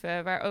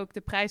initiatieven waar ook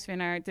de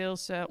prijswinnaar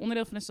deels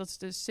onderdeel van is. Dat is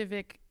de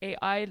Civic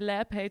AI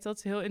Lab, heet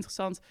dat. Heel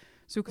interessant.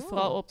 Zoek het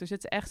vooral op. Er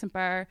zitten echt een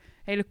paar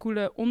hele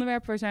coole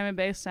onderwerpen waar zij mee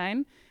bezig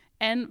zijn.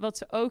 En wat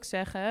ze ook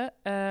zeggen,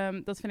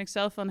 dat vind ik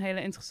zelf wel een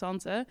hele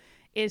interessante,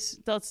 is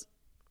dat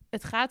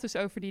het gaat dus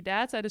over die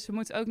data. Dus we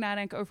moeten ook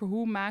nadenken over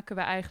hoe maken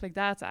we eigenlijk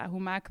data? Hoe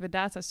maken we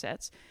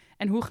datasets?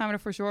 En hoe gaan we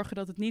ervoor zorgen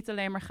dat het niet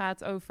alleen maar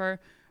gaat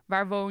over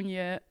waar woon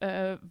je,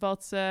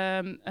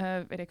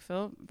 weet ik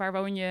veel, waar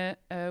woon je,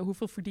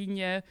 hoeveel verdien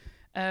je,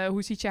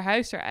 hoe ziet je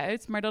huis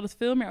eruit? Maar dat het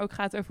veel meer ook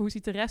gaat over hoe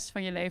ziet de rest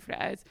van je leven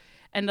eruit?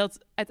 En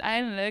dat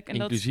uiteindelijk...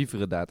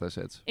 Inclusievere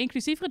datasets.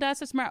 Inclusievere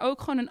datasets, maar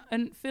ook gewoon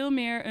een veel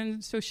meer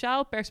een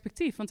sociaal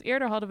perspectief. Want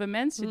eerder hadden we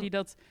mensen die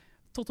dat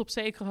tot op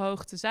zekere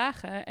hoogte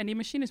zagen. En die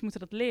machines moeten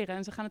dat leren.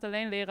 En ze gaan het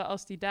alleen leren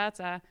als die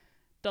data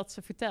dat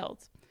ze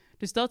vertelt.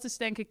 Dus dat is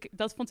denk ik,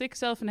 dat vond ik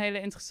zelf een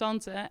hele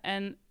interessante.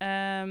 En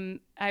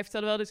hij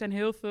vertelde wel, er zijn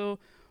heel veel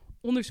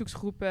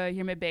onderzoeksgroepen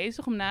hiermee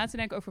bezig om na te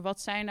denken over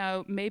wat zijn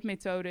nou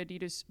meetmethoden die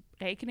dus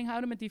rekening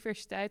houden met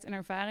diversiteit en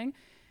ervaring.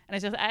 En hij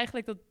zegt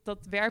eigenlijk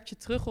dat werpt je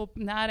terug op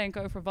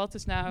nadenken over wat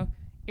is nou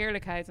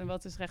eerlijkheid en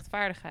wat is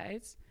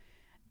rechtvaardigheid.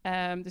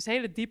 Dus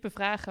hele diepe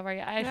vragen waar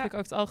je eigenlijk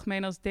over het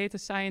algemeen als data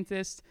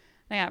scientist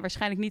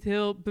waarschijnlijk niet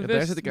heel bewust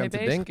daar zit ik aan te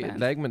denken. bent. Het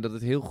lijkt me dat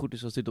het heel goed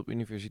is als dit op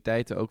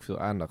universiteiten ook veel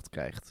aandacht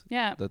krijgt.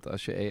 Ja. Dat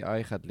als je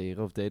AI gaat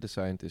leren of data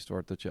scientist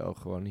wordt, dat je ook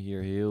gewoon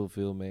hier heel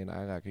veel mee in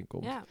aanraking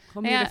komt. Ja,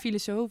 gewoon meer de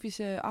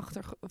filosofische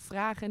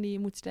vragen die je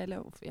moet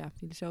stellen. Of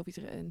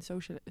filosofische en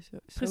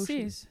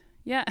Precies,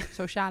 ja.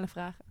 Sociale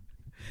vragen.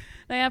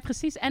 Nou ja,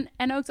 precies.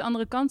 En ook de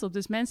andere kant op.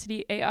 Dus mensen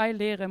die AI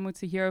leren,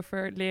 moeten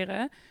hierover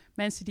leren.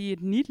 Mensen die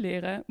het niet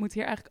leren, moeten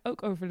hier eigenlijk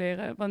ook over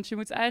leren. Want je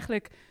moet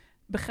eigenlijk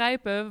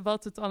begrijpen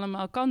wat het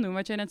allemaal kan doen.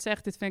 Wat jij net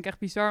zegt, dit vind ik echt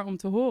bizar om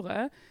te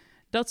horen.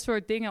 Dat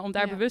soort dingen, om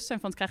daar bewustzijn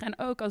van te krijgen.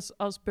 En ook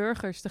als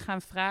burgers te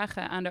gaan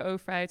vragen aan de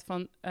overheid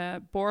van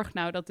borg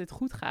nou dat dit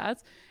goed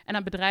gaat. En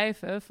aan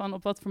bedrijven van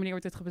op wat voor manier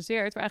wordt dit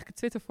gebaseerd. Waar eigenlijk het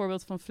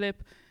Twitter-voorbeeld van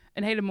Flip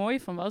een hele mooie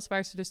van was.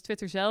 Waar ze dus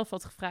Twitter zelf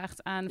had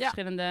gevraagd aan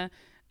verschillende...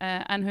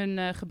 aan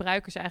hun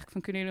gebruikers eigenlijk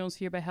van kunnen jullie ons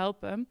hierbij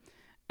helpen.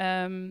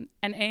 En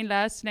één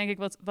laatste denk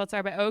ik wat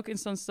daarbij ook in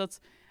stand is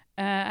dat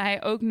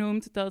hij ook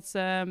noemt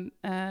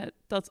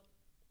dat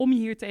om je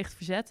hier tegen te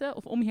verzetten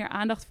of om hier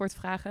aandacht voor te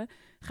vragen,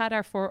 ga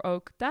daarvoor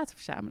ook data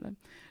verzamelen.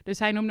 Dus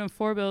hij noemde een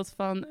voorbeeld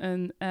van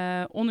een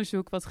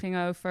onderzoek wat ging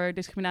over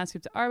discriminatie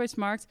op de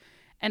arbeidsmarkt.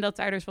 En dat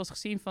daar dus was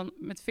gezien van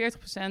met 40%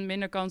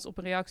 minder kans op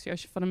een reactie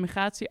als je van een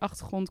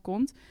migratieachtergrond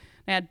komt.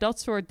 Nou ja, dat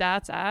soort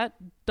data,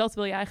 dat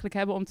wil je eigenlijk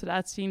hebben om te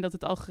laten zien dat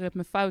het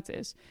algoritme fout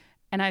is.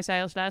 En hij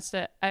zei als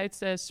laatste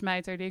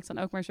uitsmijter, die ik dan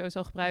ook maar zo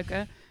zal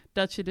gebruiken,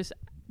 dat je dus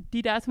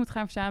die data moet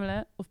gaan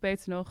verzamelen, of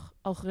beter nog,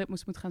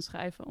 algoritmes moet gaan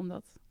schrijven om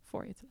dat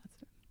voor je te laten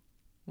doen.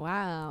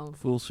 Wauw.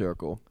 Full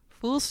circle.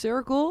 Full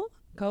circle.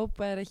 Ik hoop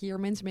dat je hier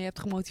mensen mee hebt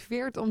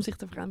gemotiveerd om zich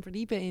te gaan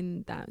verdiepen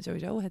in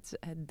sowieso het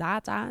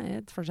data,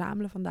 het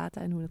verzamelen van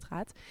data en hoe dat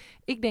gaat.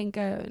 Ik denk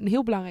een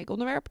heel belangrijk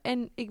onderwerp.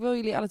 En ik wil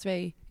jullie alle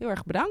twee heel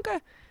erg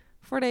bedanken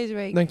voor deze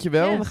week.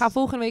 Dankjewel. Yes. We gaan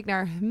volgende week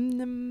naar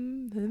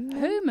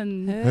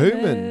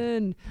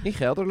Heumen. In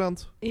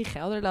Gelderland. In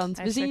Gelderland.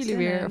 We zien jullie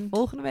weer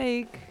volgende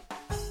week.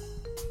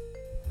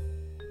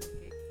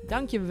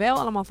 Dankjewel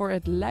allemaal voor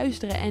het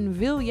luisteren. En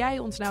wil jij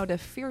ons nou de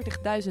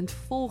 40.000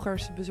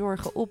 volgers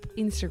bezorgen op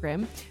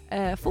Instagram?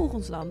 Volg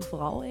ons dan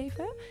vooral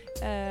even.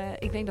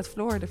 Ik denk dat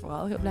Floor er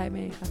vooral heel blij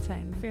mee gaat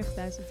zijn.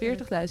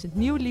 40.000.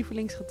 Nieuw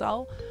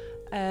lievelingsgetal.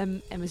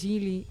 En we zien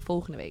jullie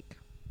volgende week.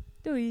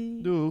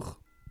 Doei. Doeg.